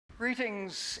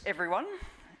Greetings, everyone,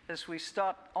 as we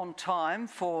start on time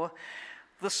for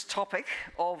this topic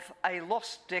of a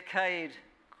lost decade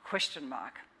question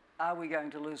mark. Are we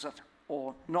going to lose it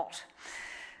or not?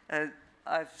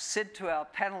 I've said to our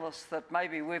panellists that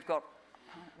maybe we've got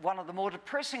one of the more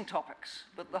depressing topics,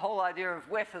 but the whole idea of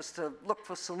WEF is to look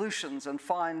for solutions and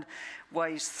find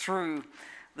ways through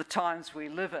the times we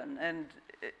live in. And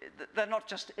they're not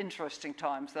just interesting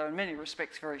times, they're in many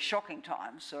respects very shocking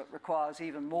times, so it requires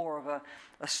even more of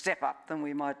a step up than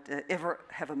we might ever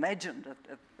have imagined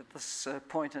at this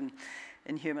point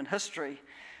in human history.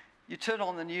 You turn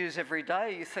on the news every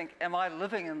day, you think, am I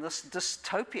living in this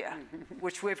dystopia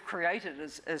which we've created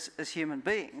as human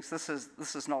beings? This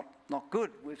is not good.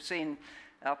 We've seen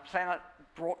our planet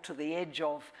brought to the edge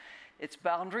of its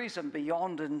boundaries and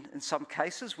beyond in some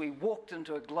cases. We walked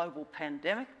into a global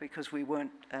pandemic because we weren't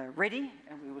ready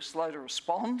and we were slow to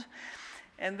respond.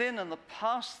 And then in the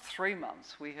past 3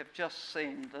 months, we have just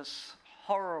seen this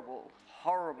horrible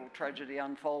tragedy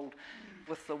unfold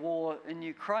with the war in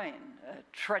Ukraine.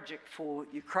 Tragic for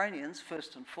Ukrainians,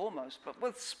 first and foremost, but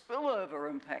with spillover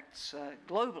impacts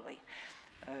globally.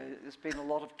 There's been a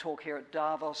lot of talk here at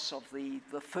Davos of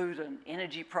the food and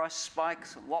energy price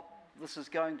spikes and what this is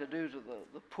going to do to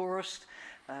the poorest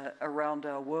around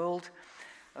our world.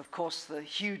 Of course, the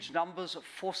huge numbers of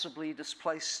forcibly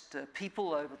displaced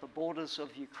people over the borders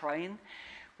of Ukraine.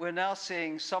 We're now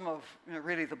seeing some of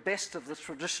really the best of the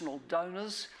traditional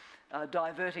donors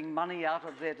diverting money out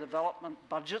of their development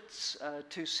budgets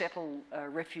to settle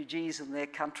refugees in their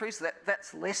countries.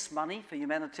 That's less money for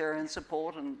humanitarian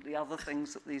support and the other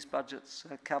things that these budgets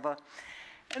cover.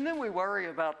 And then we worry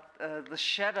about the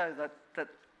shadow that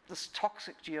this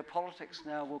toxic geopolitics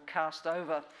now will cast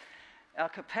over our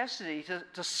capacity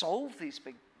to solve these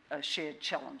big shared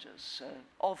challenges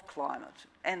of climate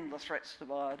and the threats to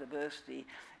biodiversity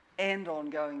and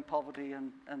ongoing poverty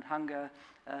and hunger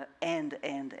and.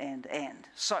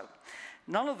 So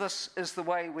none of this is the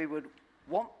way we would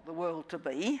want the world to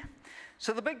be.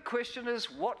 So the big question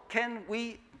is, what can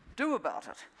we do about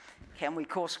it? Can we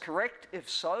course correct? If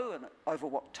so, and over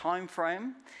what time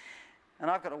frame? And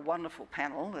I've got a wonderful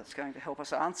panel that's going to help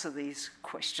us answer these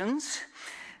questions.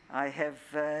 I have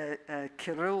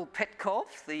Kirill Petkov,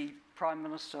 the Prime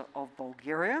Minister of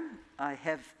Bulgaria. I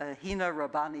have Hina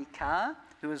Rabbani-Carr,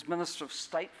 who is Minister of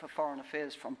State for Foreign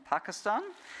Affairs from Pakistan.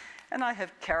 And I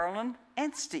have Carolyn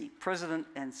Anstey, President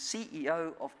and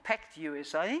CEO of PACT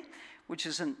USA, which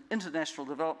is an international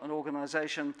development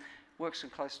organisation, works in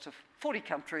close to 40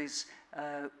 countries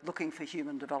looking for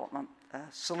human development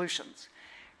solutions.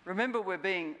 Remember, we're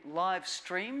being live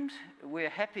streamed.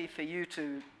 We're happy for you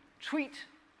to tweet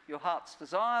your heart's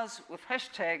desires with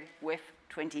hashtag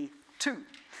WEF22.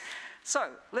 So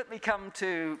let me come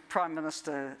to Prime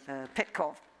Minister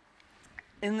Petkov.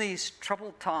 In these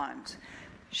troubled times,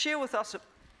 share with us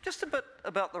just a bit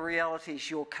about the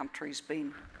realities your country's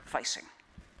been facing.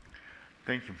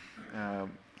 Thank you.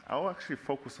 I'll actually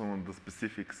focus on the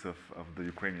specifics of the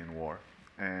Ukrainian war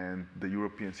and the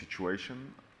European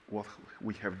situation, what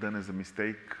we have done as a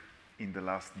mistake in the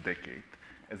last decade,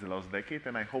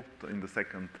 and I hope in the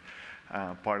second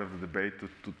part of the debate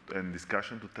and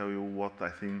discussion to tell you what I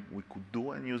think we could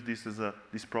do and use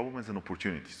this problem as an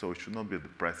opportunity. So it should not be a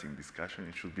depressing discussion.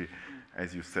 It should be,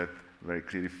 as you said, very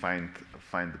clearly find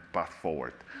the path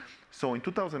forward. So in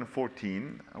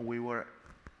 2014,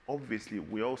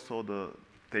 we all saw the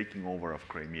taking over of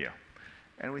Crimea.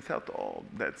 And we thought, oh,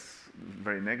 that's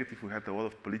very negative. We had a lot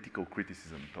of political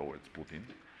criticism towards Putin.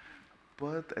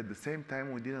 But at the same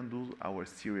time, we didn't do our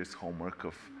serious homework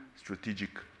of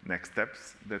strategic next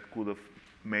steps that could have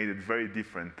made it very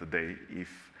different today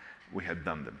if we had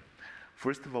done them.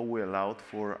 First of all, we allowed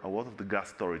for a lot of the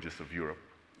gas storages of Europe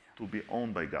to be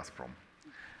owned by Gazprom,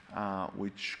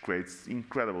 which creates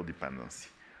incredible dependency.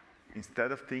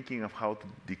 Instead of thinking of how to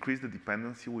decrease the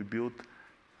dependency, we built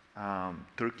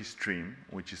Turkey Stream,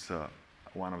 which is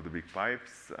one of the big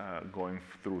pipes going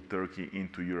through Turkey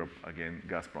into Europe, again,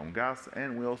 Gazprom gas.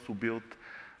 And we also built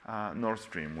Nord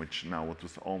Stream, which now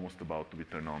was almost about to be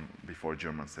turned on before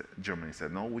Germany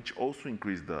said no, which also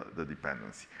increased the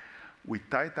dependency. We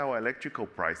tied our electrical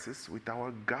prices with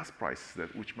our gas prices,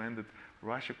 which meant that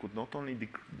Russia could not only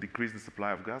decrease the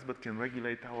supply of gas, but can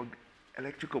regulate our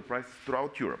electrical prices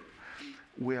throughout Europe.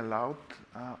 We allowed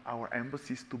our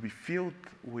embassies to be filled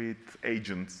with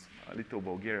agents. Little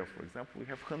Bulgaria, for example, we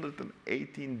have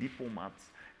 118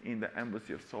 diplomats in the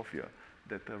embassy of Sofia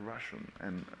that are Russian,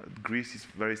 and Greece is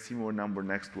a very similar number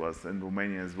next to us, and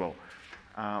Romania as well.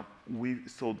 We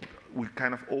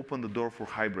kind of opened the door for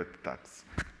hybrid attacks.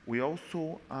 We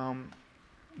also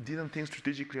didn't think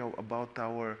strategically about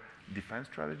our defense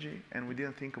strategy, and we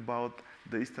didn't think about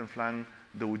the eastern flank,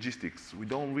 the logistics. We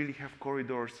don't really have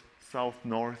corridors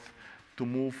south-north to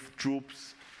move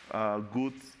troops,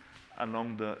 goods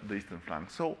along the eastern flank.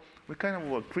 So we kind of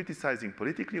were criticizing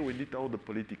politically. We did all the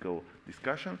political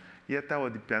discussion, yet our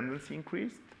dependency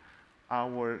increased.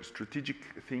 Our strategic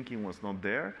thinking was not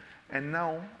there. And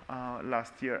now,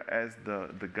 last year, as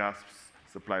the gas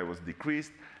supply was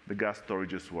decreased, the gas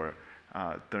storages were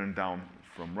turned down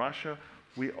from Russia,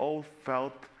 we all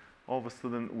felt all of a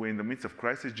sudden we're in the midst of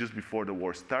crisis just before the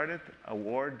war started, a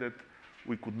war that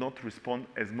we could not respond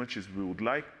as much as we would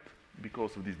like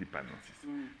because of these dependencies.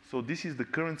 So this is the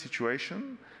current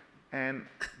situation, and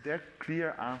there are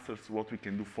clear answers what we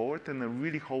can do forward, and I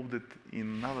really hope that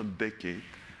in another decade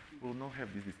we'll not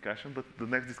have this discussion, but the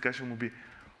next discussion will be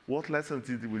what lessons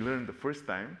did we learn the first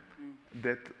time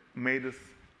that made us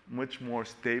much more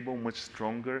stable, much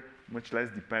stronger, much less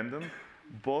dependent,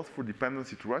 both for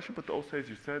dependency to Russia, but also, as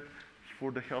you said,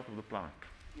 for the health of the planet.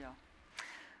 Yeah.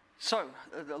 So,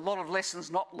 a lot of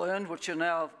lessons not learned, which you're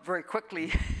now very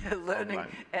quickly learning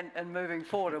and moving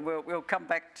forward, and we'll come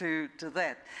back to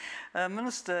that.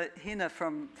 Minister Hina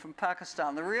from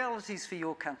Pakistan, the realities for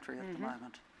your country at the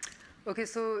moment. Okay,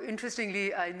 so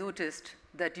interestingly, I noticed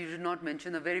that you did not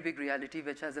mention a very big reality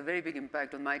which has a very big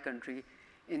impact on my country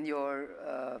in your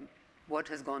what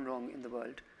has gone wrong in the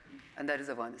world, and that is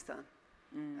Afghanistan.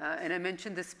 And I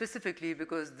mentioned this specifically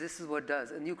because this is what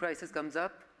does. A new crisis comes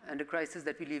up, and a crisis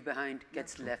that we leave behind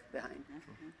gets left behind.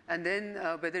 And then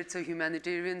whether it's a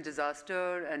humanitarian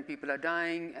disaster and people are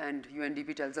dying, and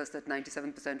UNDP tells us that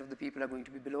 97% of the people are going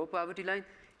to be below poverty line,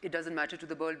 it doesn't matter to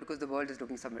the world because the world is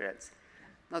looking somewhere else.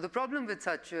 Now, the problem with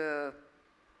such a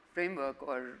framework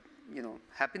or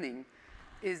happening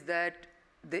is that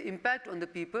the impact on the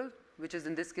people, which is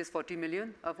in this case 40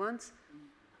 million Afghans,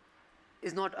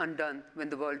 is not undone when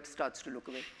the world starts to look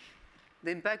away.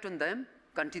 The impact on them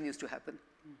continues to happen,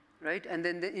 right? And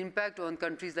then the impact on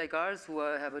countries like ours who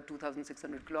have a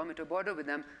 2,600 kilometer border with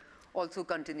them also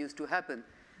continues to happen.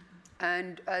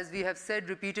 And as we have said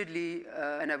repeatedly,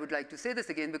 and I would like to say this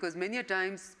again, because many a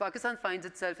times Pakistan finds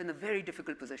itself in a very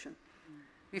difficult position.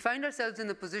 We find ourselves in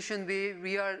a position where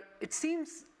we are, it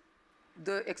seems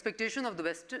the expectation of the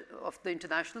West, of the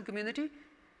international community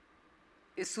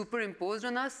is superimposed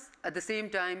on us at the same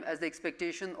time as the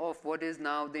expectation of what is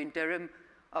now the interim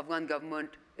Afghan government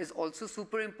is also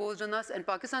superimposed on us, and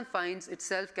Pakistan finds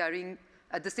itself carrying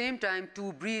at the same time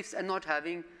two briefs and not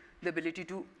having the ability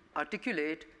to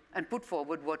articulate and put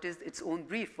forward what is its own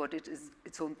brief, what it is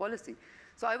its own policy.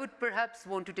 So I would perhaps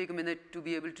want to take a minute to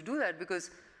be able to do that, because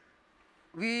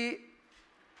we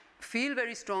feel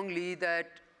very strongly that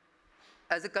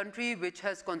as a country which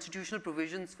has constitutional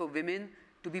provisions for women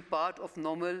to be part of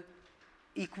normal,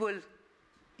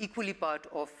 equally part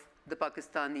of the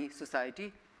Pakistani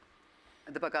society,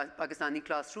 the Pakistani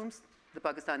classrooms, the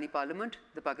Pakistani parliament,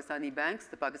 the Pakistani banks,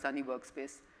 the Pakistani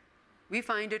workspace. We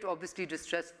find it obviously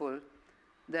distressful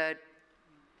that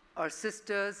our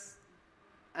sisters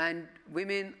and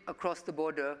women across the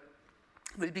border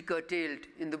will be curtailed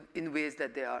in ways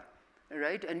that they are,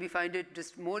 right? And we find it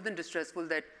just more than distressful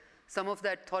that some of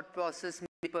that thought process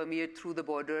may permeate through the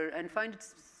border and find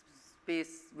its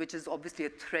space, which is obviously a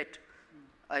threat.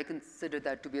 I consider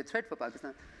that to be a threat for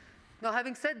Pakistan. Now,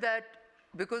 having said that,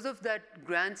 because of that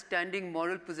grandstanding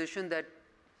moral position that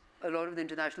a lot of the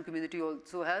international community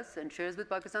also has and shares with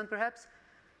Pakistan perhaps,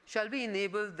 shall we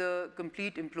enable the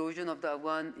complete implosion of the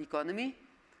Afghan economy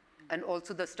and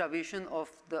also the starvation of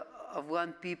the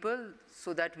Afghan people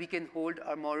so that we can hold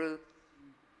our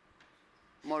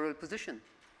moral position?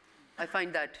 I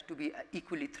find that to be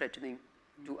equally threatening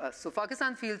to us. So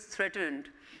Pakistan feels threatened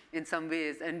in some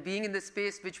ways, and being in the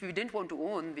space which we didn't want to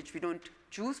own, which we don't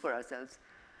choose for ourselves.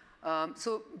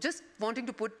 So just wanting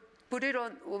to put it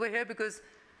on over here, because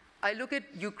I look at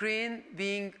Ukraine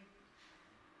being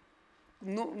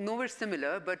nowhere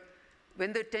similar, but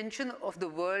when the attention of the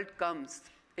world comes,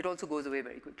 it also goes away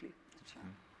very quickly.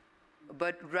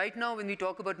 But right now, when we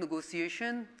talk about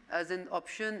negotiation as an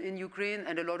option in Ukraine,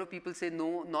 and a lot of people say,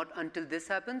 no, not until this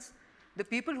happens, the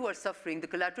people who are suffering, the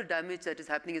collateral damage that is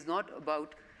happening is not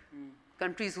about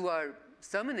countries who are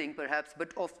summoning, perhaps,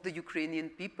 but of the Ukrainian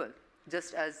people,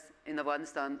 just as in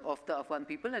Afghanistan, of the Afghan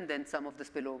people, and then some of the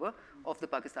spillover of the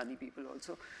Pakistani people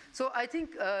also. So I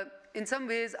think, in some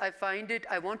ways, I find it,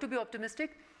 I want to be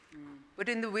optimistic, but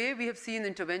in the way we have seen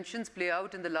interventions play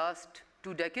out in the last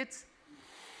 2 decades,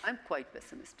 I'm quite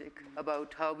pessimistic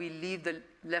about how we leave the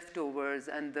leftovers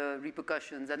and the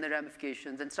repercussions and the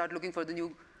ramifications and start looking for the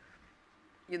new,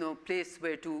 place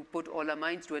where to put all our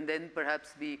minds to, and then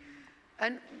perhaps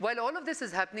and while all of this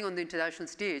is happening on the international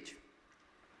stage,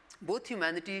 both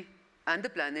humanity and the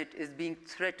planet is being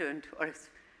threatened or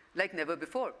like never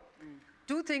before.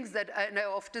 Two things that, and I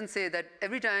often say that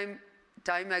every time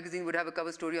Time magazine would have a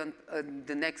cover story on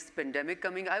the next pandemic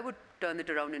coming, I would turn it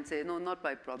around and say, no, not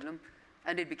my problem.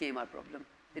 And it became our problem.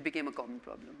 It became a common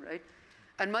problem, right?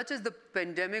 And much as the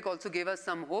pandemic also gave us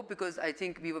some hope, because I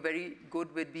think we were very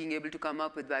good with being able to come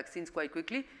up with vaccines quite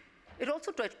quickly, it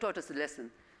also taught us a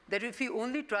lesson that if we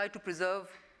only try to preserve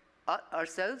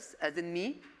ourselves, as in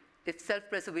me, if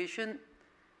self-preservation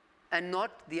and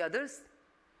not the others,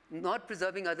 not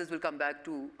preserving others will come back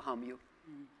to harm you.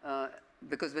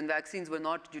 Because when vaccines were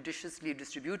not judiciously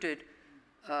distributed,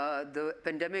 the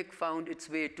pandemic found its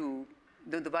way to,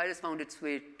 the virus found its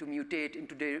way to mutate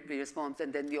into various forms,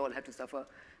 and then we all had to suffer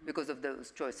because of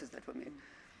those choices that were made.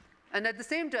 And at the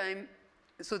same time,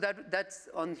 so that's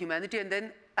on humanity, and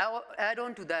then I'll add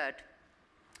on to that,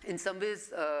 in some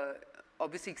ways,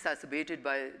 obviously exacerbated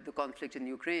by the conflict in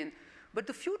Ukraine, but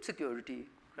the food security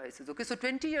crisis. Okay, so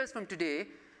 20 years from today,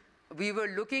 we were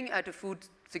looking at a food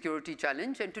security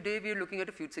challenge, and today we are looking at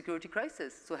a food security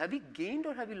crisis. So have we gained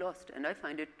or have we lost? And I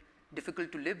find it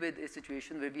difficult to live with a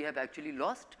situation where we have actually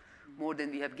lost more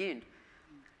than we have gained.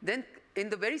 Then, in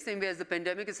the very same way as the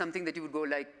pandemic is something that you would go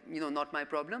like, not my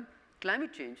problem,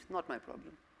 climate change, not my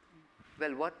problem.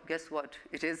 Well, guess what?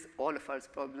 It is all of our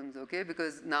problems, okay?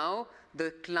 Because now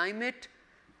the climate,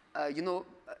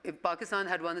 Pakistan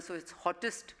had one of its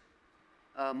hottest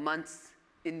months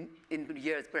in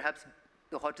years, perhaps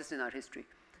the hottest in our history.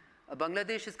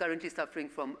 Bangladesh is currently suffering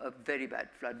from a very bad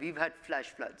flood. We've had flash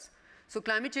floods. So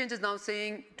climate change is now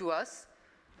saying to us,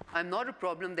 I'm not a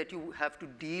problem that you have to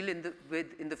deal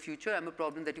with in the future, I'm a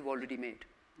problem that you've already made,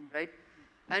 right?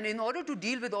 And in order to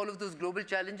deal with all of those global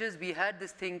challenges, we had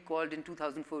this thing called in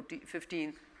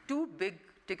 2015, two big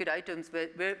ticket items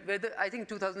where I think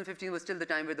 2015 was still the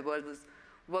time where the world was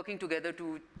working together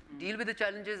to deal with the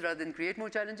challenges rather than create more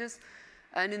challenges.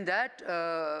 And in that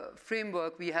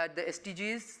framework, we had the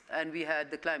SDGs and we had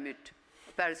the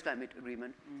Paris Climate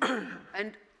Agreement.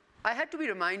 And I had to be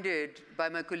reminded by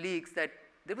my colleagues that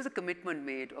there was a commitment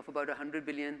made of about $100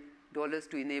 billion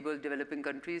to enable developing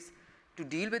countries to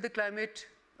deal with the climate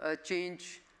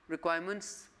change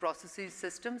requirements, processes,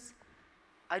 systems.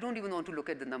 I don't even want to look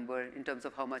at the number in terms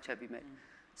of how much have we made.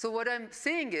 So what I'm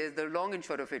saying is, the long and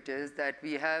short of it is that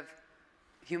we have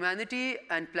humanity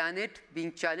and planet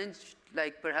being challenged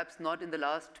like perhaps not in the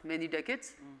last many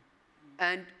decades.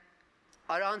 And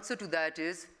our answer to that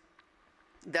is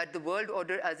that the world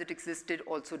order as it existed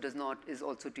also is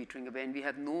also teetering away. And we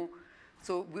have no,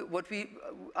 so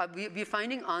we're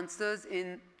finding answers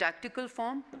in tactical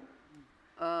form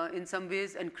in some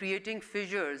ways, and creating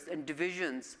fissures and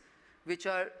divisions which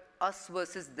are us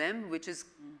versus them, which is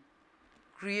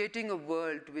creating a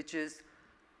world which is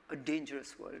a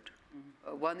dangerous world.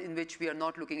 One in which we are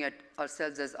not looking at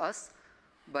ourselves as us,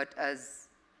 but as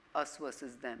us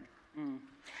versus them.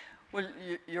 Well,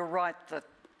 you're right that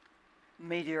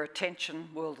media attention,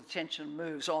 world attention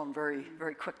moves on very,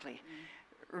 very quickly.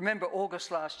 Remember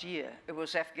August last year, it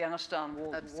was Afghanistan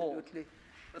wall to wall. Absolutely.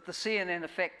 But the CNN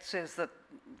effect says that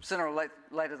sooner or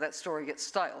later that story gets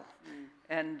stale.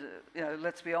 And,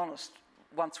 let's be honest,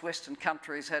 once Western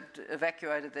countries had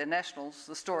evacuated their nationals,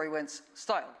 the story went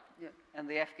stale. Yeah. And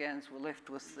the Afghans were left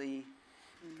with the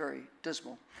very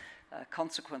dismal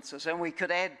consequences. And we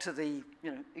could add to the,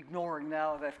 ignoring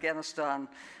now of Afghanistan,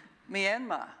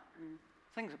 Myanmar.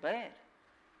 Things are bad.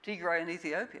 Tigray and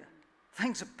Ethiopia,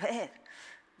 things are bad.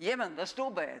 Yemen, they're still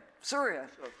bad. Syria,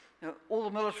 all the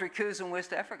military coups in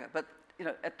West Africa. But,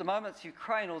 at the moment, it's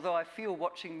Ukraine, although I feel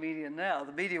watching media now,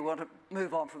 the media want to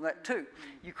move on from that too.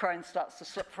 Ukraine starts to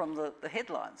slip from the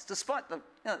headlines, despite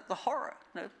the horror.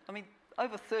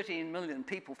 Over 13 million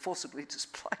people forcibly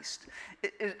displaced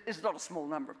is not a small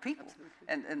number of people.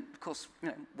 And of course,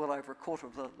 well over a quarter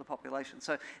of the population.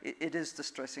 So it is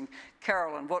distressing.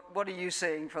 Carolyn, what are you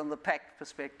seeing from the PAC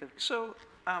perspective? So,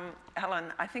 Helen,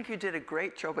 I think you did a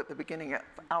great job at the beginning of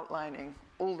outlining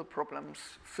all the problems: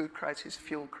 food crisis,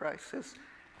 fuel crisis,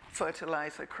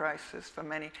 fertilizer crisis for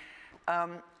many.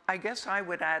 I guess I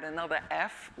would add another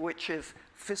F, which is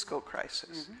fiscal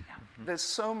crisis. There's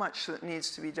so much that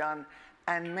needs to be done,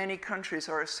 and many countries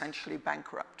are essentially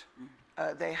bankrupt.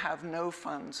 They have no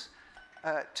funds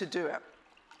to do it.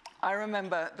 I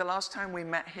remember the last time we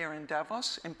met here in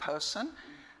Davos in person,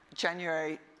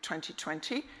 January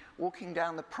 2020, walking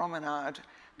down the promenade,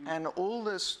 and all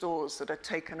the stores that are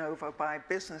taken over by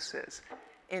businesses.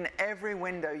 In every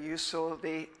window, you saw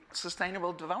the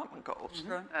Sustainable Development Goals.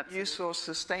 You saw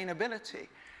sustainability.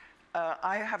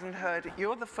 I haven't heard,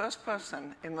 you're the first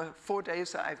person in the 4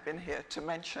 days that I've been here to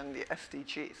mention the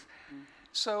SDGs.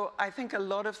 So I think a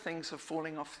lot of things are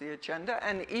falling off the agenda,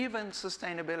 and even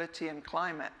sustainability and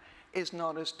climate is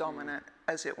not as dominant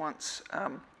as it once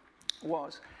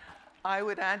was. I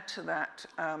would add to that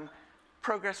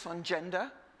progress on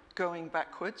gender going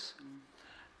backwards.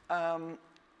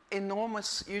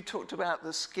 Enormous, you talked about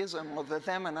the schism or the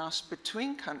them and us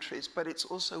between countries, but it's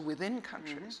also within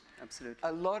countries. Absolutely.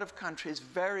 A lot of countries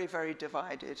very, very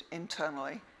divided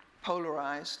internally,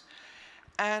 polarized.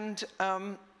 And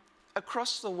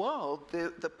across the world,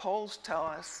 the polls tell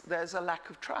us there's a lack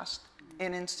of trust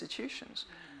in institutions.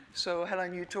 So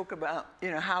Helen, you talk about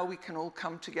how we can all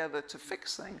come together to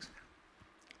fix things,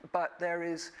 but there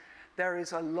is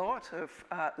a lot of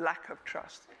lack of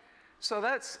trust. So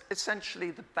that's essentially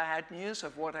the bad news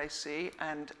of what I see,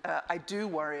 and I do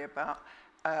worry about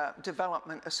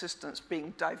development assistance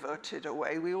being diverted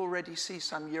away. We already see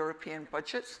some European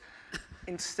budgets.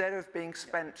 Instead of being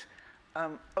spent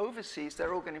overseas,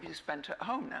 they're all going to be spent at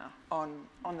home now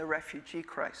on the refugee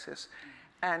crisis.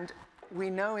 And we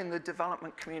know in the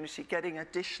development community, getting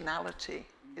additionality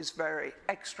is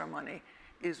extra money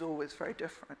is always very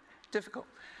difficult.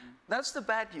 That's the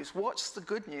bad news. What's the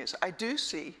good news? I do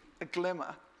see a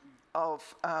glimmer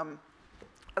of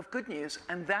good news,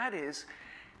 and that is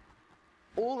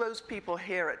all those people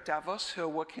here at Davos who are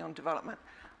working on development,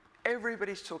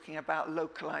 everybody's talking about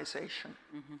localization.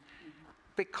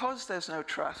 Because there's no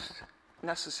trust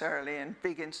necessarily in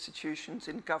big institutions,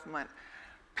 in government,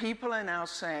 people are now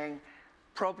saying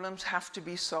problems have to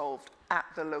be solved at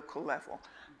the local level.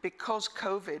 Because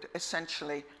COVID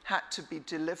essentially had to be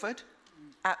delivered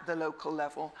at the local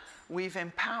level, we've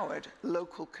empowered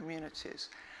local communities.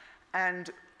 And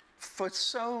for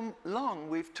so long,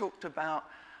 we've talked about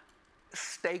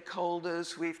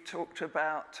stakeholders, we've talked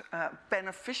about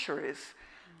beneficiaries.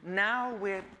 Now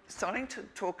we're starting to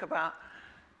talk about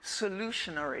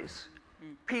solutionaries,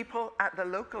 people at the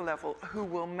local level who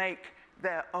will make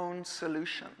their own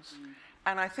solutions.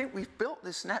 And I think we've built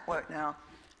this network now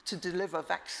to deliver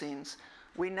vaccines.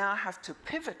 We now have to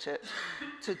pivot it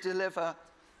to deliver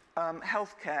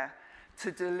healthcare,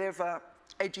 to deliver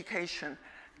education,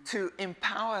 to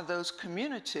empower those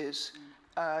communities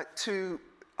to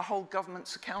hold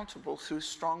governments accountable through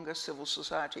stronger civil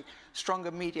society,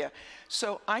 stronger media.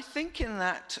 So I think in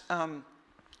that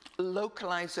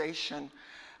localization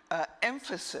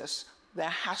emphasis, there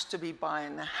has to be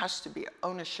buy-in, there has to be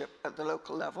ownership at the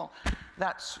local level.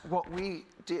 That's what we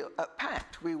do at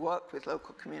PACT. We work with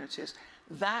local communities.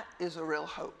 That is a real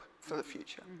hope for the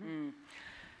future.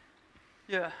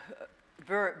 Yeah,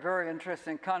 very, very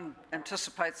interesting. Kind of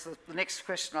anticipates the next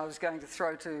question I was going to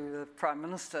throw to the Prime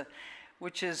Minister,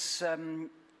 which is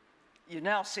you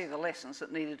now see the lessons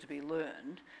that needed to be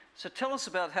learned. So tell us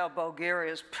about how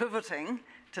Bulgaria is pivoting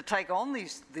to take on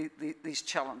these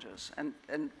challenges and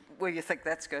where you think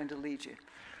that's going to lead you.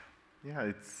 Yeah,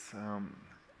 it's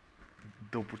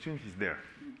the opportunity is there.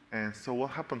 And so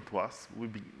what happened to us,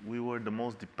 we were the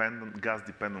most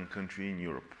gas-dependent country in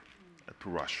Europe to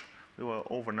Russia. We were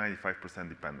over 95%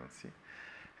 dependency.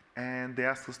 And they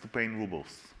asked us to pay in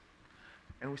rubles.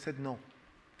 And we said no.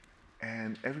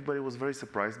 And everybody was very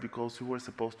surprised because we were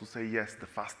supposed to say yes the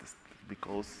fastest.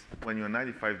 Because when you're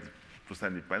 95%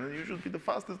 dependent, you should be the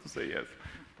fastest to say yes.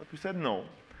 But we said no.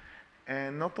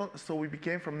 And so we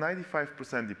became from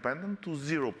 95% dependent to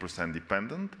 0%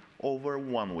 dependent over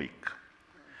 1 week.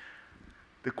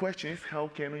 The question is, how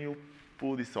can you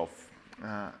pull this off?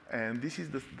 And this is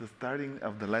the starting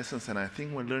of the lessons, and I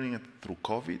think we're learning it through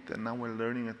COVID, and now we're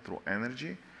learning it through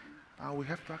energy. We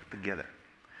have to act together.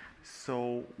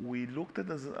 So we looked at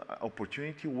this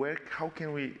opportunity where, how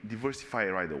can we diversify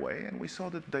right away? And we saw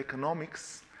that the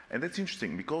economics, and that's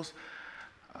interesting because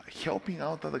helping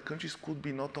out other countries could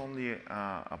be not only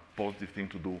a positive thing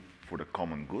to do for the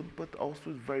common good, but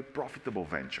also a very profitable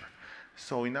venture.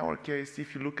 So in our case,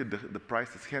 if you look at the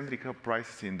prices, Henry Hub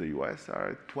prices in the US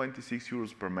are 26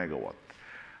 euros per megawatt.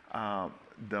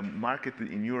 The market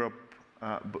in Europe,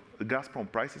 Gazprom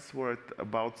prices were at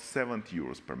about 70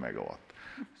 euros per megawatt.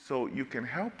 So you can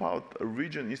help out a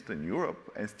region, Eastern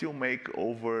Europe, and still make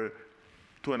over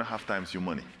 2.5 times your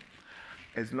money.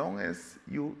 As long as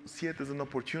you see it as an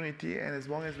opportunity and as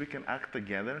long as we can act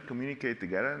together, communicate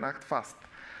together, and act fast.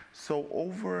 So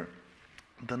over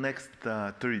the next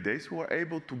 30 days, we were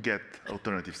able to get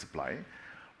alternative supply.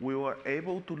 We were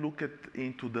able to look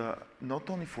into not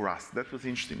only for us, that was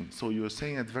interesting. So you were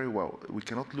saying it very well. We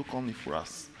cannot look only for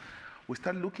us. We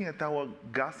started looking at our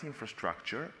gas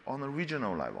infrastructure on a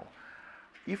regional level.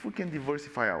 If we can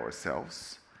diversify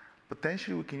ourselves,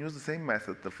 potentially we can use the same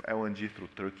method of LNG through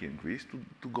Turkey and Greece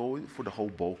to go for the whole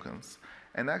Balkans.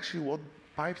 And actually what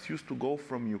pipes used to go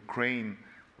from Ukraine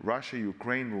Russia,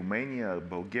 Ukraine, Romania,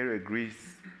 Bulgaria,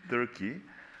 Greece, Turkey,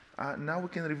 now we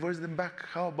can reverse them back.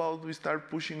 How about we start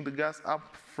pushing the gas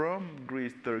up from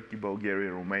Greece, Turkey,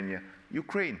 Bulgaria, Romania,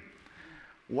 Ukraine?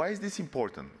 Why is this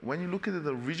important? When you look at it at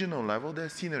the regional level, there are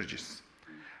synergies.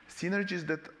 Synergies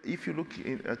that if you look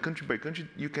in country by country,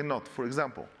 you cannot. For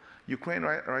example, Ukraine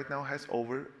right now has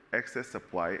over excess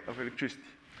supply of electricity.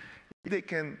 If they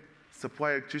can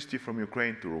supply electricity from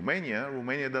Ukraine to Romania,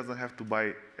 Romania doesn't have to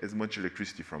buy as much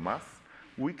electricity from us.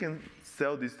 We can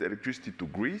sell this electricity to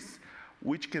Greece,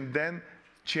 which can then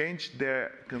change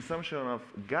their consumption of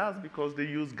gas because they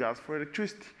use gas for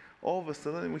electricity. All of a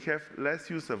sudden, we have less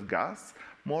use of gas,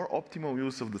 more optimal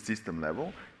use of the system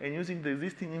level, and using the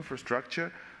existing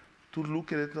infrastructure to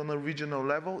look at it on a regional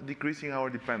level, decreasing our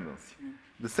dependency.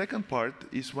 The second part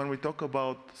is when we talk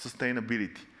about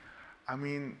sustainability. I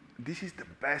mean, this is the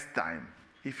best time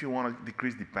if you want to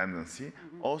decrease dependency,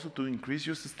 also to increase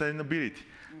your sustainability.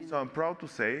 So I'm proud to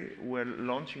say we're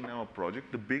launching now a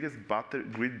project, the biggest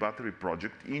grid battery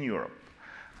project in Europe,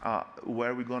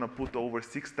 where we're going to put over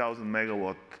 6,000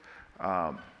 megawatt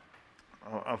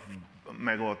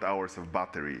hours of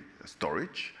battery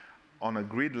storage on a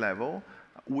grid level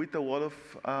with a lot of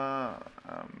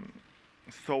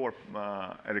solar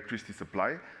electricity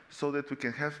supply, so that we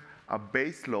can have a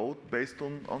base load based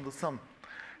on the sun.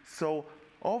 So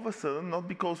all of a sudden, not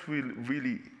because we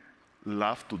really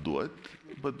love to do it,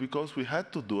 but because we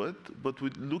had to do it, but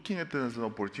with looking at it as an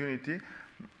opportunity,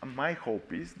 my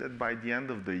hope is that by the end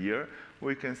of the year,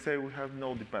 we can say we have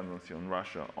no dependency on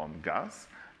Russia on gas,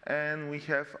 and we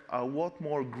have a lot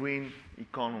more green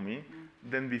economy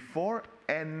than before,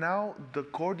 and now the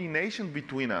coordination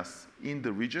between us in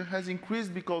the region has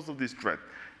increased because of this threat.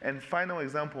 And final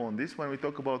example on this, when we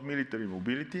talk about military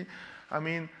mobility, I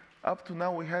mean, up to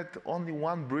now we had only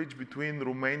one bridge between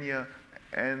Romania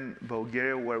and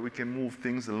Bulgaria where we can move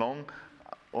things along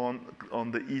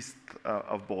on the east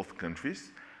of both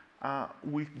countries.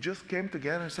 We just came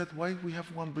together and said, why we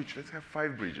have one bridge? Let's have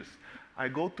 5 bridges. I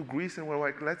go to Greece and we're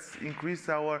like, let's increase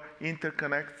our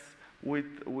interconnects with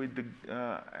the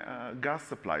gas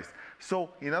supplies. So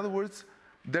in other words,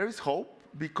 there is hope,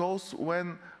 because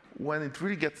when it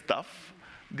really gets tough,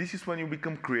 this is when you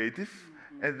become creative,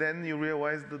 and then you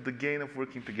realize the gain of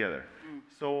working together.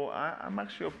 So I'm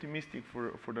actually optimistic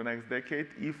for the next decade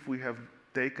if we have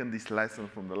taken this lesson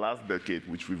from the last decade,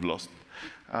 which we've lost,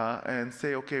 and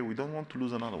say, okay, we don't want to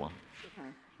lose another one.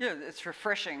 Yeah, it's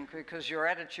refreshing, because your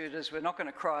attitude is we're not going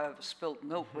to cry over spilt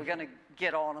milk, we're going to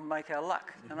get on and make our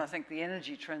luck. And I think the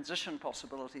energy transition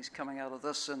possibilities coming out of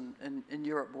this in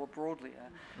Europe more broadly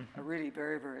are really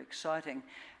very, very exciting.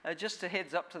 Just a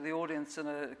heads up to the audience, in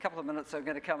a couple of minutes I'm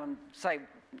going to come and say,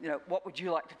 you know, what would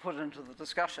you like to put into the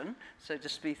discussion? So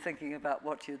just be thinking about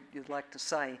what you'd like to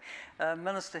say.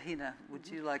 Minister Hina, would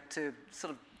you like to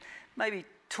sort of maybe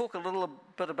talk a little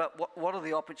bit about what are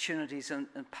the opportunities in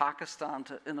Pakistan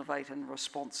to innovate in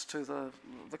response to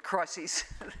the crises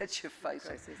that you're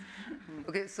facing?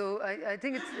 Okay, so I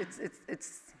think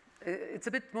it's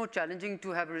a bit more challenging to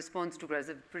have a response to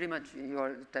crisis, pretty much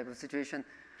your type of situation,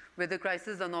 where the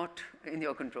crises are not in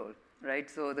your control, right?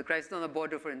 So the crisis on the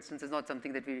border, for instance, is not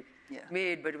something that we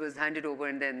made, but it was handed over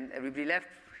and then everybody left.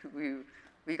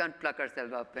 We can't pluck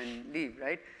ourselves up and leave,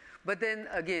 right? But then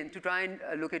again, to try and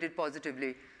look at it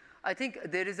positively, I think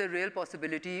there is a real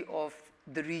possibility of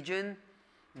the region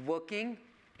working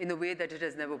in a way that it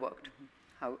has never worked.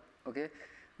 Okay?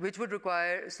 Which would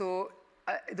require, so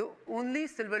the only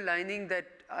silver lining that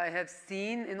I have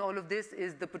seen in all of this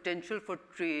is the potential for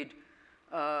trade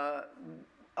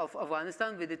of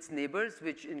Afghanistan with its neighbors,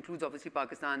 which includes obviously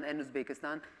Pakistan and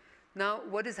Uzbekistan. Now,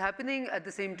 what is happening at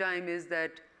the same time is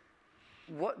that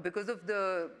because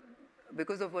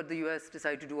of what the US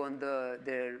decided to do on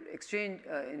their exchange,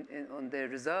 on their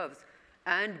reserves,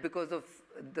 and because of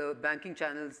the banking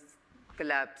channels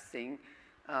collapsing,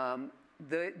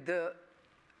 the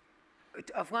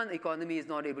Afghan economy is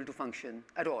not able to function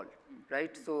at all,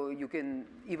 right? So you can,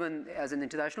 even as an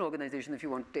international organization, if you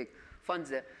want to take funds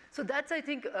there. So that's, I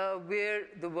think, where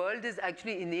the world is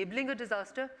actually enabling a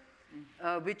disaster,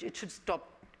 which it should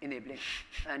stop enabling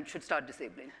and should start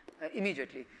disabling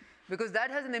immediately. Because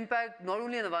that has an impact not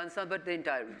only on Afghanistan, but the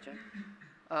entire region.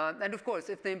 And of course,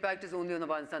 if the impact is only on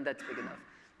Afghanistan, that's big enough.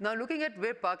 Now, looking at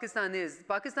where Pakistan is,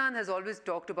 Pakistan has always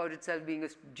talked about itself being a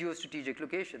geostrategic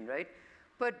location, right?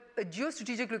 But a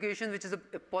geostrategic location, which is a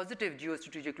positive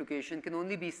geostrategic location, can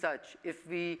only be such if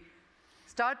we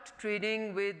start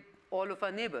trading with all of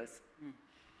our neighbors.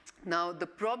 Now, the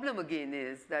problem again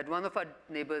is that one of our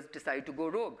neighbors decide to go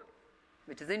rogue,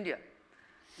 which is India.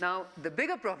 Now, the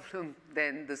bigger problem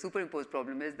then, the superimposed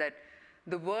problem, is that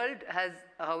The world has,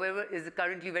 however, is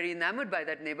currently very enamored by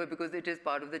that neighbor because it is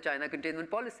part of the China containment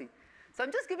policy. So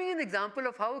I'm just giving you an example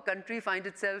of how a country finds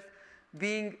itself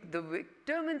being the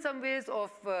victim in some ways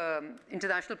of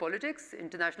international politics,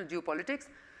 international geopolitics.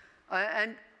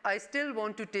 And I still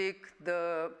want to take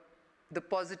the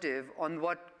positive on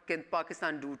what can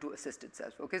Pakistan do to assist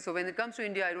itself. Okay, so when it comes to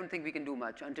India, I don't think we can do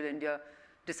much until India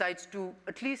decides to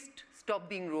at least stop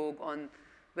being rogue on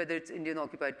whether it's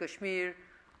Indian-occupied Kashmir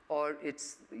or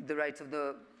it's the rights of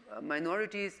the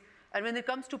minorities. And when it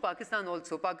comes to Pakistan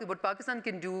also, what Pakistan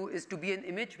can do is to be an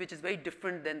image which is very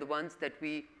different than the ones that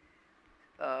we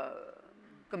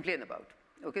complain about.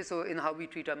 Okay, so in how we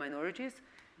treat our minorities,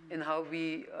 in how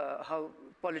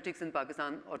politics in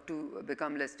Pakistan ought to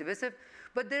become less divisive.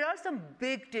 But there are some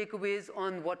big takeaways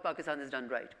on what Pakistan has done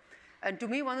right. And to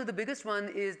me, one of the biggest one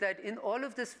is that in all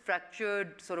of this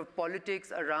fractured sort of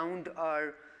politics around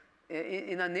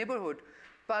in our neighborhood,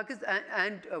 Pakistan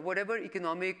and whatever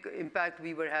economic impact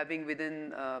we were having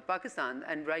within Pakistan,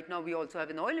 and right now we also have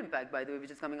an oil impact, by the way,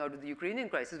 which is coming out of the Ukrainian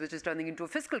crisis, which is turning into a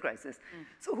fiscal crisis.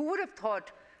 So who would have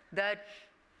thought that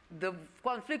the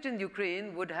conflict in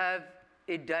Ukraine would have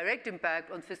a direct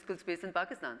impact on fiscal space in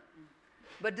Pakistan?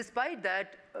 But despite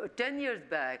that, 10 years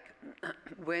back,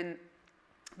 when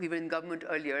we were in government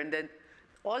earlier, and then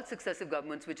all successive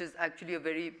governments, which is actually a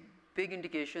very big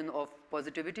indication of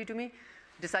positivity to me,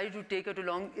 decided to take it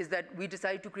along, is that we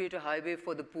decided to create a highway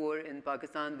for the poor in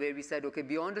Pakistan, where we said, okay,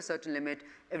 beyond a certain limit,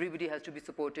 everybody has to be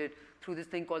supported through this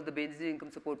thing called the Basic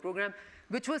Income Support Program,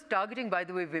 which was targeting, by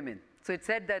the way, women. So it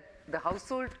said that the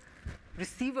household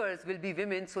receivers will be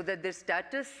women so that their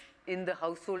status in the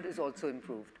household is also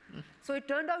improved. So it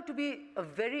turned out to be a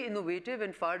very innovative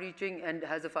and far-reaching, and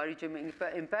has a far-reaching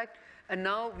impact. And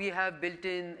now we have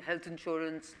built-in health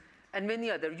insurance and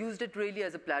many other, used it really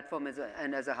as a platform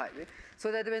and as a highway. So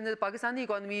that when the Pakistani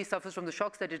economy suffers from the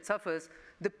shocks that it suffers,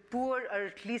 the poor are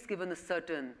at least given a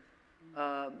certain,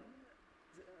 a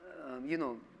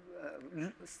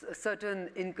certain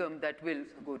income that will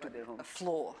go to their home. A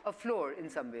floor. A floor in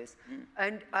some ways.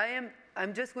 And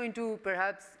I'm just going to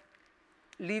perhaps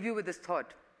leave you with this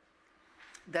thought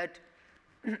that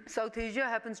South Asia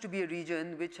happens to be a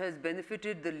region which has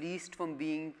benefited the least from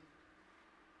being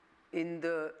in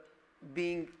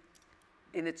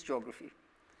its geography,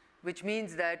 which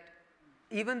means that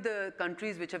even the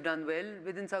countries which have done well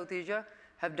within South Asia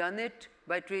have done it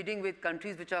by trading with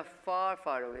countries which are far,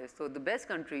 far away. So the best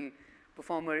country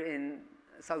performer in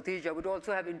South Asia would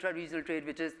also have intra-regional trade,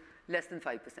 which is less than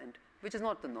 5%, which is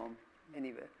not the norm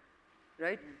anywhere,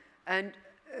 right? And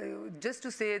just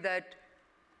to say that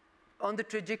on the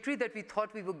trajectory that we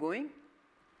thought we were going,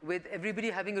 with everybody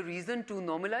having a reason to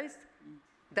normalize,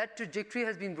 that trajectory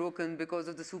has been broken because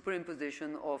of the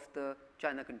superimposition of the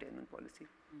China containment policy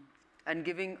and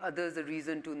giving others a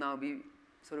reason to now be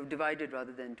sort of divided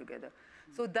rather than together.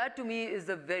 So that to me is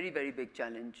a very, very big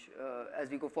challenge as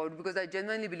we go forward, because I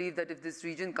genuinely believe that if this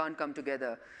region can't come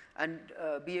together and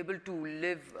be able to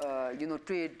live,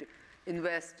 trade,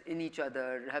 invest in each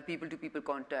other, have people-to-people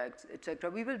contacts,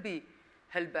 etc., we will be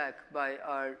held back by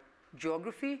our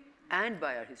geography and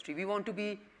by our history. We want to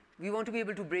be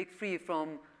able to break free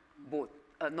from both,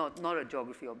 not a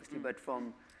geography obviously, but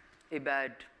from a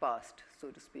bad past, so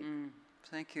to speak.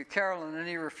 Thank you. Carolyn,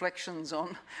 any reflections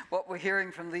on what we're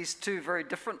hearing from these two very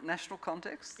different national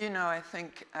contexts? You know, I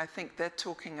think they're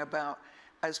talking about,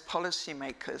 as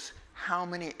policymakers, how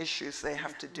many issues they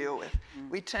have to deal with.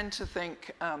 We tend to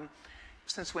think,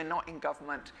 since we're not in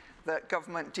government, that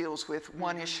government deals with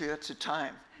one issue at a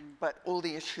time, but all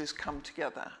the issues come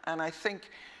together. And I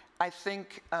think, as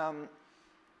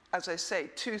I say,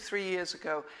 2-3 years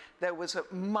ago, there was a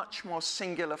much more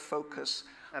singular focus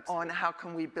on how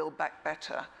can we build back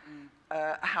better,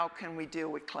 how can we deal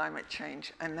with climate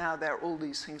change, and now there are all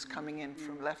these things coming in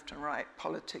from left and right,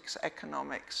 politics,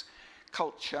 economics,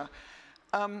 culture.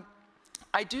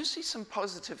 I do see some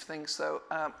positive things, though.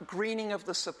 Greening of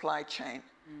the supply chain.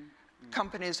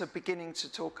 Companies are beginning to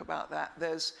talk about that.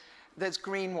 There's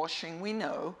greenwashing, we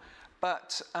know,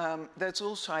 but there's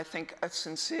also, I think, a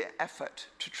sincere effort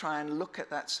to try and look at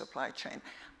that supply chain.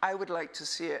 I would like to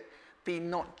see it be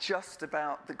not just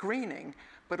about the greening,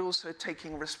 but also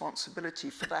taking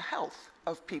responsibility for the health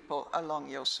of people along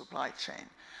your supply chain.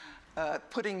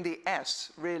 Putting the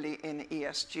S really in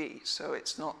ESG, so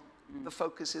it's not, the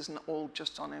focus isn't all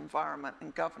just on environment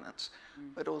and governance,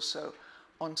 but also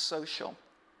on social.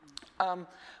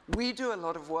 We do a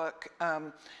lot of work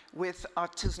with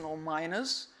artisanal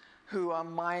miners who are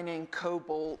mining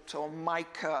cobalt or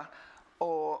mica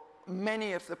or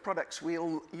many of the products we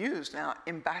all use now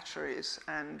in batteries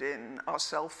and in our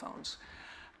cell phones.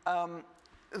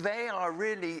 they are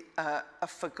really a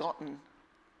forgotten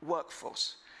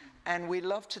workforce. And we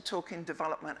love to talk in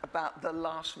development about the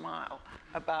last mile,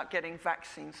 about getting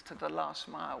vaccines to the last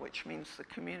mile, which means the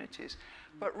communities.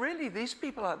 But really, these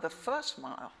people are the first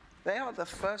mile. They are the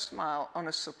first mile on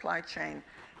a supply chain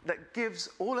that gives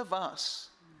all of us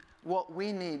what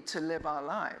we need to live our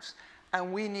lives.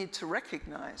 And we need to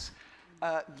recognize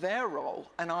their role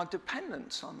and our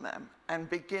dependence on them and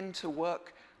begin to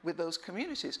work with those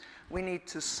communities. We need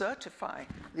to certify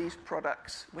these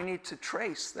products. We need to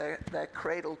trace their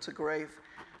cradle-to-grave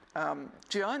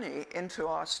journey into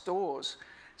our stores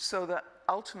so that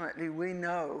ultimately we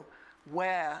know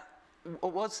where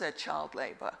was there child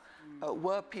labor?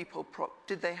 Were people,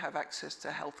 did they have access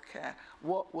to health care?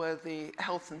 What were the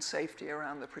health and safety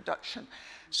around the production?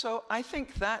 So I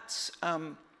think that's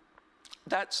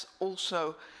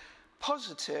also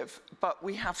positive, but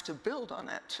we have to build on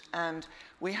it, and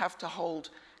we have to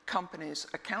hold companies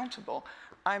accountable.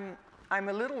 I'm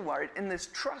a little worried in this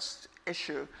trust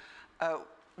issue.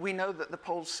 We know that the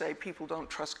polls say people don't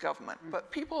trust government,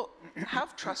 but people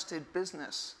have trusted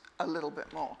business a little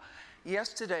bit more.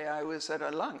 Yesterday, I was at a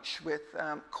lunch with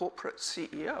corporate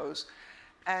CEOs,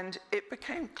 and it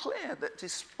became clear that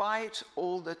despite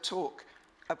all the talk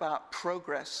about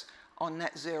progress on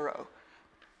net zero,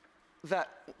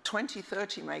 that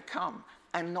 2030 may come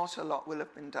and not a lot will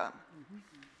have been done.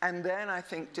 And then I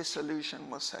think disillusion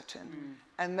will set in.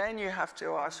 And then you have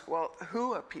to ask, well,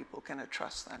 who are people going to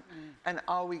trust then? And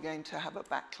are we going to have a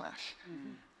backlash?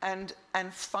 And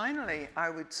finally, I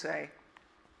would say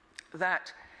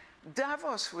that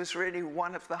Davos was really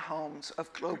one of the homes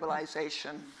of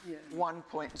globalization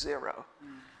 1.0.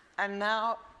 And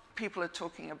now people are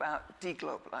talking about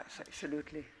deglobalization.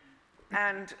 Absolutely.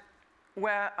 And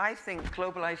where I think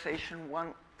globalization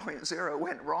 1.0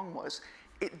 went wrong was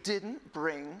it didn't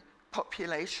bring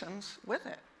populations with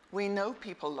it. We know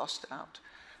people lost out.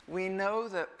 We know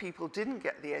that people didn't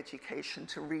get the education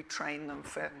to retrain them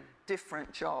for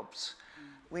different jobs.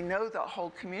 We know that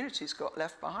whole communities got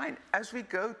left behind. As we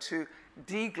go to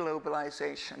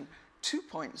deglobalization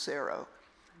 2.0,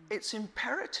 it's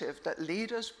imperative that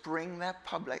leaders bring their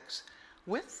publics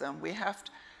with them. We have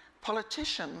to,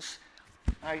 politicians,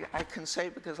 I can say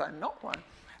because I'm not one,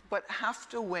 but have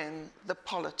to win the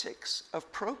politics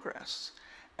of progress.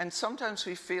 And sometimes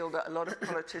we feel that a lot of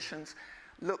politicians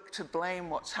look to blame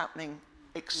what's happening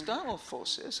external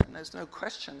forces, and there's no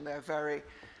question they're very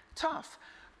tough.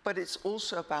 But it's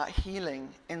also about healing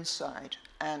inside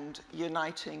and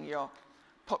uniting your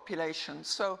population.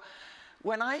 So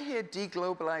when I hear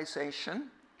deglobalization,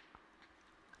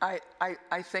 I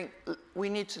think we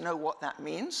need to know what that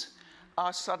means.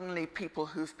 Are suddenly people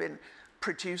who've been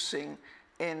producing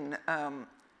in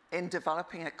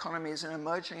developing economies and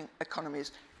emerging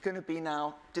economies going to be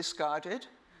now discarded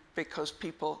because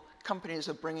companies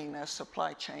are bringing their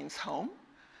supply chains home?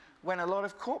 When a lot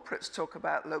of corporates talk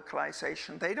about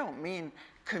localization, they don't mean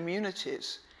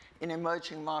communities in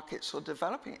emerging markets or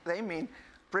developing. They mean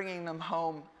bringing them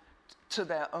home to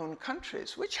their own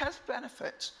countries, which has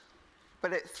benefits,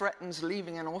 but it threatens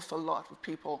leaving an awful lot of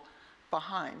people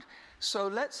behind. So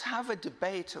let's have a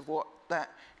debate of what that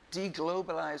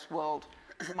deglobalized world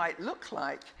might look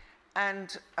like.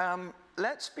 And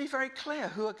let's be very clear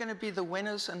who are going to be the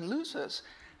winners and losers.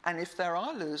 And if there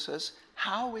are losers,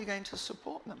 how are we going to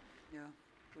support them? Yeah,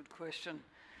 good question.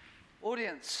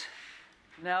 Audience,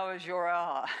 now is your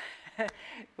hour.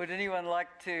 Would anyone like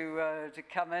to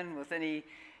come in with any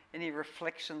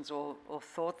reflections or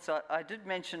thoughts? I did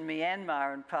mention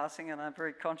Myanmar in passing, and I'm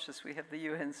very conscious we have the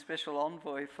UN Special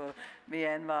Envoy for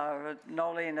Myanmar, not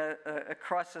only in a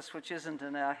crisis which isn't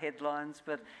in our headlines,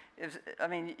 but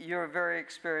you're a very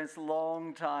experienced,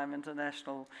 long-time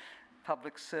international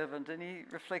public servant. Any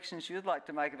reflections you'd like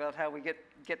to make about how we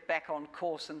get back on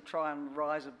course and try and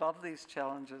rise above these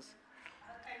challenges?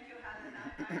 Thank you,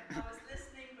 Helen. I was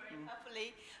listening very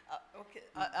carefully.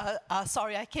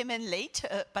 Sorry, I came in late,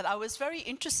 but I was very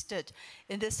interested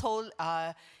in this whole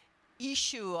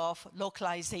issue of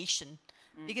localization.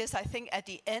 Because I think at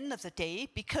the end of the day,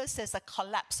 because there's a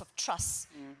collapse of trust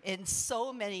in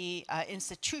so many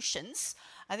institutions,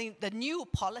 I think the new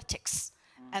politics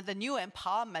and the new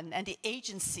empowerment and the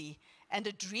agency and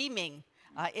the dreaming,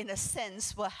 in a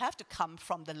sense, will have to come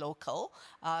from the local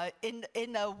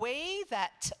in a way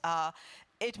that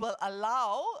it will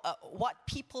allow what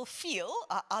people feel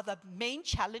are the main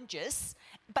challenges,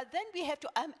 but then we have to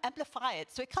amplify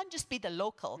it. So it can't just be the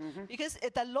local, because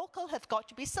the local have got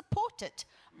to be supported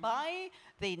by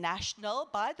the national,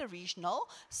 by the regional.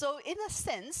 So in a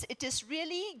sense, it is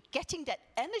really getting that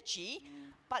energy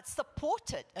but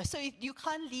supported. So you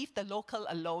can't leave the local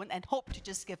alone and hope to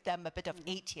just give them a bit of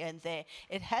aid here and there.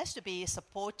 It has to be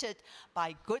supported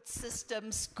by good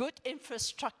systems, good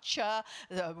infrastructure,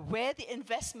 where the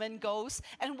investment goes,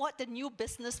 and what the new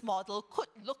business model could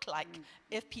look like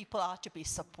if people are to be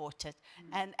supported.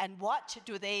 And what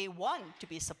do they want to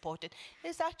be supported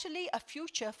is actually a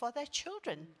future for their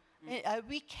children.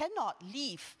 We cannot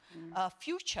leave a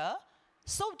future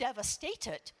so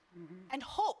devastated and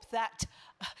hope that,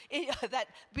 that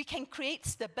we can create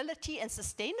stability and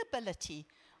sustainability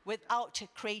without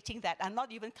creating that, and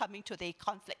not even coming to the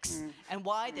conflicts and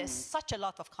why there's such a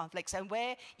lot of conflicts, and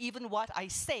where even what I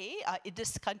say in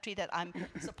this country that I'm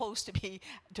supposed to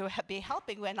be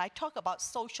helping, when I talk about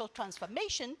social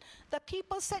transformation, the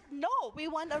people said, no, we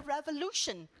want a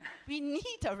revolution. We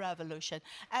need a revolution.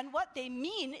 And what they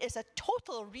mean is a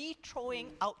total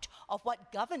re-throwing out of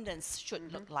what governance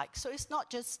should look like. So it's not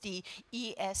just the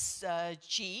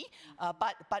ESG,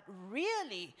 but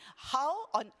really, how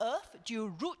on earth do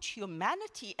you root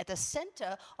humanity at the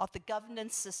center of the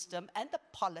governance system and the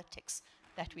politics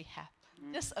that we have?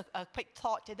 Just a quick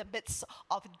thought in the midst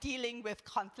of dealing with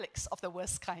conflicts of the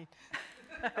worst kind.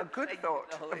 A good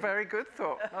thought, a very good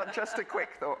thought, not just a quick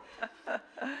thought.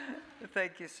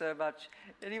 Thank you so much.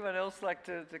 Anyone else like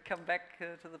to come back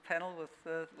to the panel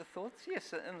with thoughts?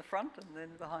 Yes, in the front and then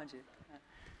behind you.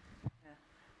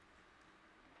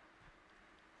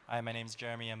 Hi, my name is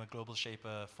Jeremy. I'm a global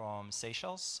shaper from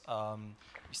Seychelles.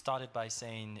 We started by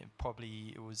saying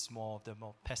probably it was more of the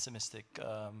more pessimistic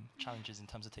challenges in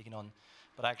terms of taking on.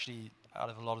 But actually, out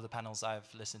of a lot of the panels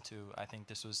I've listened to, I think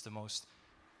this was the most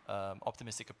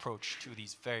optimistic approach to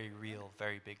these very real,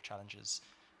 very big challenges.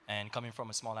 And coming from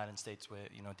a small island state where,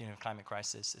 you know, dealing with climate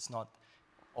crisis, it's not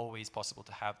always possible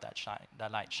to have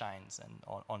that light shines and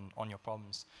on your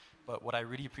problems. But what I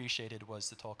really appreciated was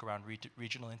the talk around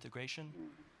regional integration.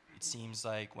 It seems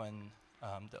like when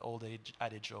the old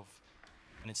adage of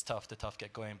when it's tough, the tough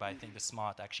get going, but I think the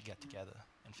smart actually get together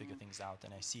and figure things out,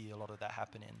 and I see a lot of that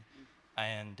happening.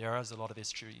 And there is a lot of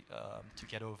history to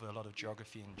get over, a lot of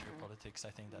geography and geopolitics,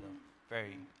 I think, that are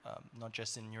very, not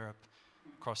just in Europe,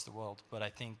 across the world, but I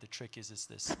think the trick is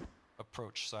this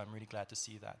approach, so I'm really glad to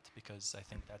see that, because I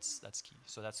think that's key.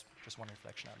 So that's just one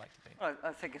reflection I'd like to make. Well,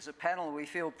 I think as a panel we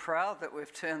feel proud that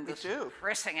we've turned this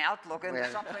depressing outlook into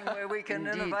something where we can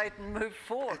innovate and move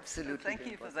forward. Absolutely. So thank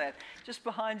you for that. Just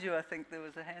behind you, I think there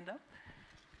was a hand up.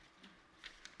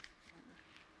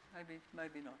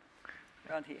 Maybe not.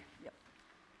 Around here, yep.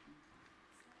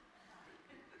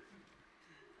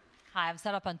 Hi, I'm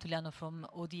Sara Pantuliano from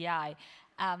ODI.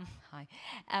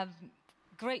 Hi.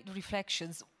 Great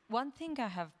reflections. One thing I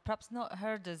have perhaps not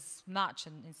heard as much,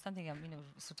 and it's something I'm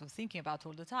sort of thinking about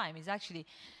all the time, is actually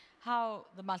how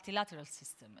the multilateral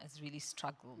system has really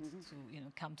struggled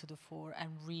to come to the fore and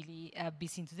really be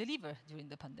seen to deliver during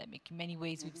the pandemic. In many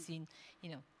ways, we've seen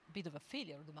a bit of a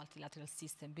failure of the multilateral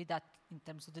system, be that in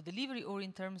terms of the delivery or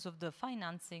in terms of the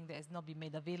financing that has not been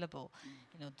made available,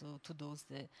 to those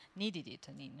that needed it.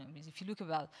 I mean, if you look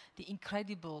about the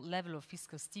incredible level of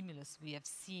fiscal stimulus we have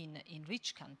seen in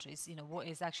rich countries, what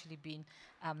has actually been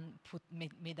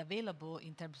made available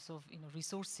in terms of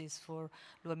resources for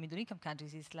low and middle income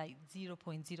countries is like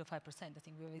 0.05%. I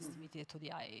think we have estimated to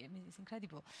the eye. I mean, it's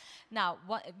incredible. Now,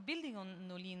 building on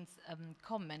Nolin's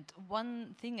comment,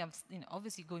 one thing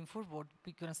obviously going forward,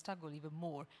 we're going to struggle even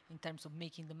more in terms of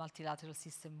making the multilateral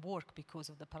system work because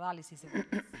of the paralysis that we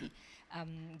see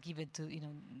given to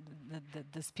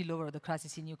the spillover of the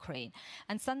crisis in Ukraine.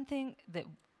 And something that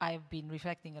I've been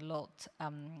reflecting a lot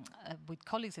with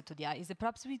colleagues at ODI is that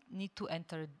perhaps we need to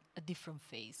enter a different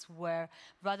phase where,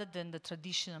 rather than the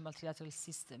traditional multilateral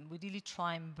system, we really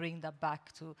try and bring that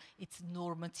back to its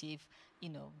normative,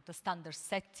 the standard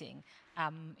setting,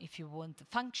 if you want, the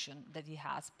function that it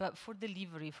has. But for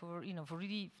delivery, for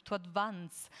really to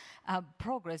advance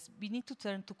progress, we need to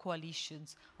turn to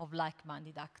coalitions of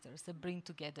like-minded actors that bring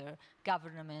together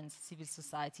governments, civil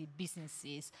society,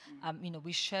 businesses,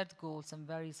 with shared goals and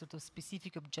very sort of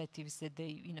specific objectives that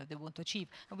they want to achieve.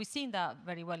 And we've seen that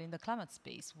very well in the climate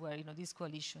space, where these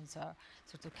coalitions are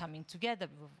sort of coming together.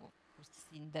 We've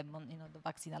seen them on the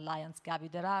Vaccine Alliance,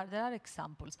 Gavi. There are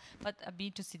examples, but I'd be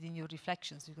interested in your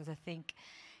reflections, because I think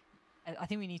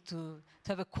we need to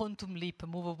have a quantum leap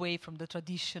and move away from the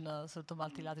traditional sort of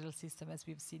multilateral system as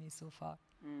we've seen it so far.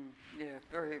 Yeah,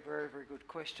 very, very, very good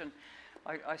question.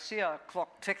 I see our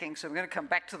clock ticking, so I'm going to come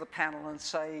back to the panel and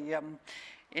say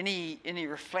any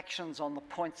reflections on the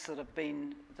points that have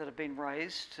been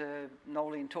raised.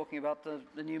 Nolene talking about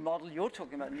the new model. You're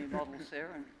talking about new models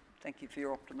there, and Thank you for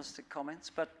your optimistic comments.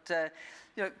 But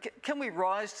can we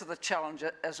rise to the challenge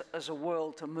as a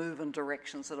world to move in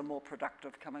directions that are more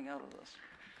productive coming out of this?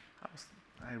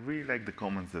 I really like the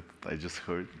comments that I just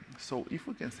heard. So if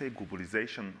we can say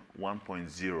globalization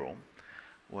 1.0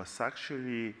 was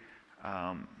actually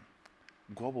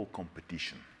global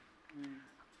competition.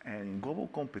 And in global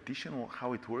competition,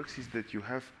 how it works is that you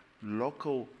have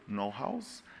local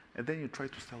know-hows, and then you try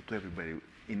to sell to everybody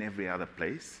in every other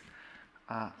place.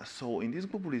 So in this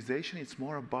globalization, it's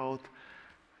more about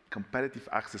competitive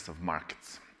access of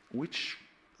markets, which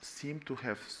seem to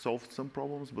have solved some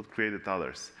problems but created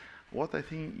others. What I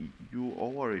think you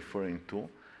all are referring to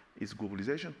is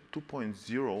globalization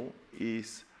 2.0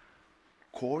 is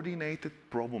coordinated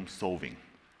problem solving,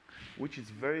 which is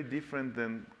very different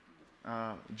than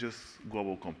just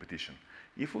global competition.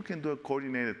 If we can do a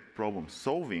coordinated problem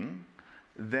solving,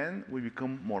 then we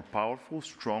become more powerful,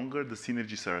 stronger, the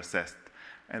synergies are assessed.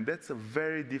 And that's a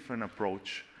very different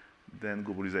approach than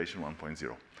globalization 1.0.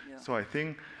 Yeah. So I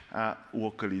think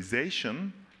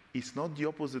localization is not the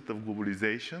opposite of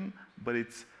globalization, but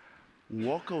it's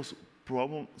local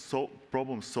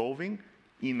problem solving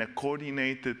in a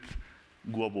coordinated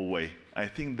global way. I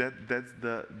think that's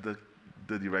the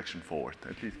direction forward,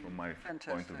 at least from my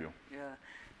point of view. Yeah.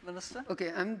 Minister?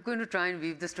 Okay, I'm going to try and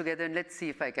weave this together, and let's see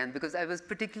if I can, because I was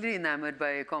particularly enamored by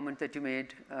a comment that you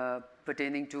made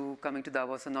pertaining to coming to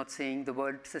Davos and not saying the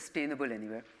word sustainable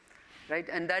anywhere, right?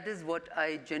 And that is what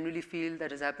I generally feel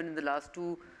that has happened in the last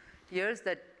 2 years,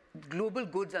 that global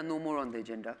goods are no more on the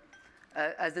agenda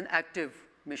as an active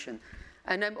mission.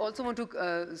 And I also want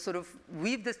to sort of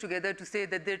weave this together to say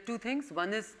that there are two things.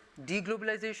 One is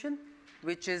deglobalization,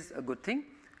 which is a good thing,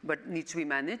 but needs to be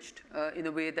managed in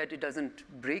a way that it doesn't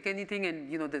break anything.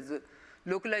 And there's a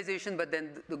localization, but then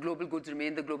the global goods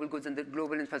remain the global goods, and the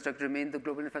global infrastructure remain the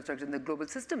global infrastructure, and the global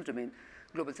systems remain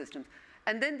global systems.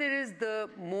 And then there is the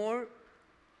more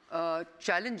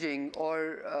challenging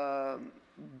or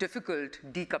difficult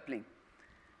decoupling.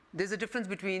 There's a difference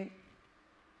between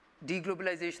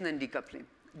deglobalization and decoupling.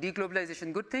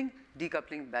 Deglobalization, good thing;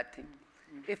 decoupling, bad thing.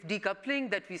 If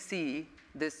decoupling that we see,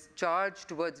 this charge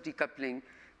towards decoupling,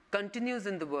 continues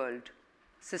in the world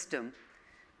system,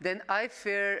 then I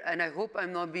fear, and I hope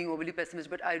I'm not being overly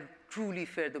pessimistic, but I truly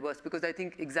fear the worst, because I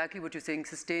think exactly what you're saying,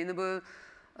 sustainable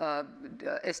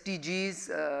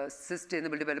SDGs,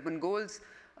 Sustainable Development Goals,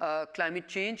 climate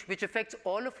change, which affects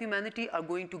all of humanity, are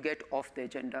going to get off the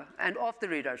agenda and off the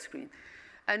radar screen.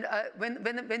 And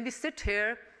when we sit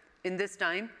here in this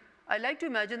time, I like to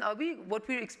imagine, what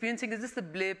we're experiencing, is this a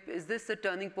blip? Is this a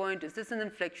turning point? Is this an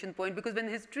inflection point? Because when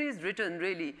history is written,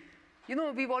 really,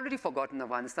 we've already forgotten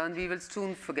Afghanistan. We will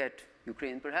soon forget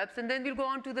Ukraine, perhaps, and then we'll go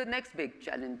on to the next big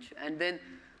challenge. And then,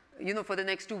 for the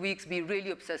next 2 weeks, be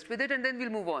really obsessed with it, and then we'll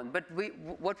move on. But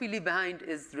what we leave behind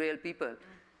is real people,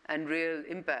 and real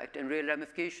impact, and real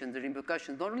ramifications and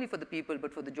repercussions, not only for the people,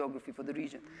 but for the geography, for the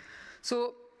region.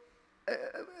 So,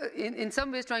 in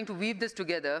some ways, trying to weave this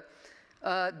together,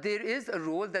 there is a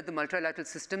role that the multilateral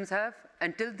systems have.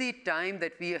 Until the time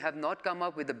that we have not come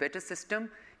up with a better system,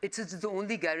 it's the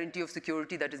only guarantee of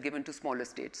security that is given to smaller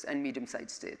states and medium-sized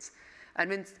states.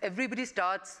 And when everybody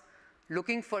starts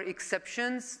looking for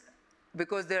exceptions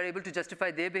because they are able to justify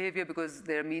their behavior because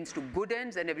they are means to good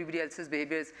ends and everybody else's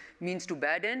behavior is means to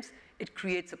bad ends, it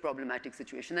creates a problematic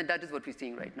situation. And that is what we're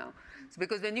seeing right now. So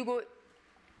because when you go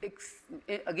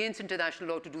against international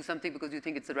law to do something because you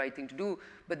think it's the right thing to do,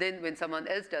 but then when someone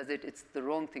else does it, it's the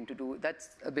wrong thing to do. That's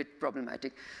a bit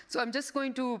problematic. So I'm just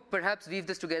going to perhaps weave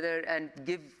this together and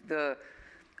give the,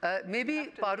 maybe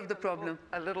part of the problem.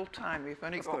 A little time, we've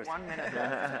only got 1 minute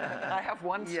left. I have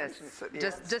one sentence at the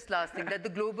end. Just last thing, that the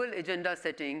global agenda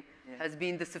setting has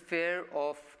been this affair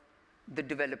of the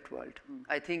developed world.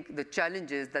 I think the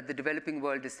challenge is that the developing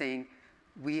world is saying,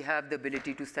 we have the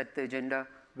ability to set the agenda,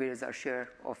 where is our share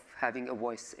of having a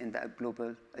voice in that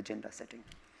global agenda setting?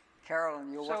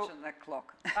 Carolyn, you're watching that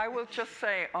clock. I will just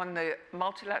say on the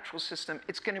multilateral system,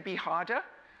 it's going to be harder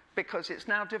because it's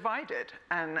now divided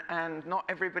and not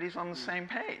everybody's on the same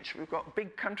page. We've got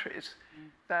big countries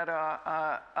that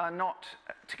are not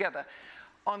together.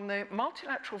 On the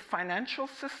multilateral financial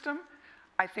system,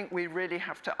 I think we really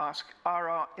have to ask, are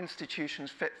our institutions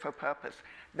fit for purpose?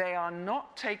 They are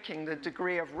not taking the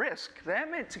degree of risk. They're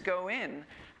meant to go in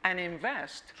and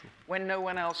invest when no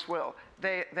one else will.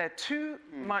 They're too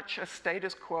much a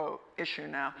status quo issue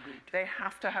now. They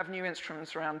have to have new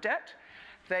instruments around debt.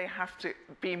 They have to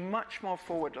be much more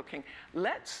forward-looking.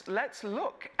 Let's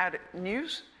look at a new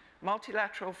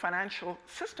multilateral financial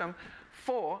system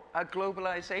for a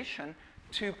globalization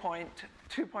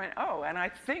 2.0. And I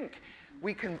think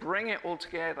we can bring it all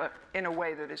together in a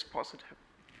way that is positive.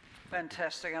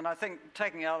 Fantastic. And I think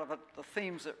taking out of it, the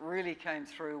themes that really came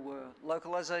through were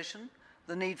localization,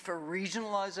 the need for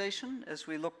regionalization as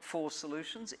we look for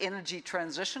solutions, energy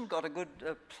transition, got a good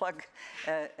plug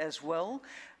as well,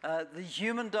 the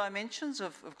human dimensions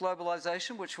of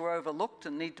globalization, which were overlooked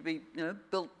and need to be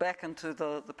built back into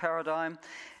the paradigm,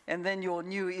 and then your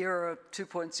new era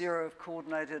 2.0 of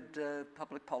coordinated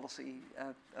public policy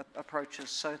approaches.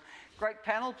 So great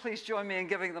panel. Please join me in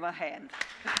giving them a hand.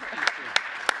 Thank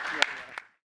you.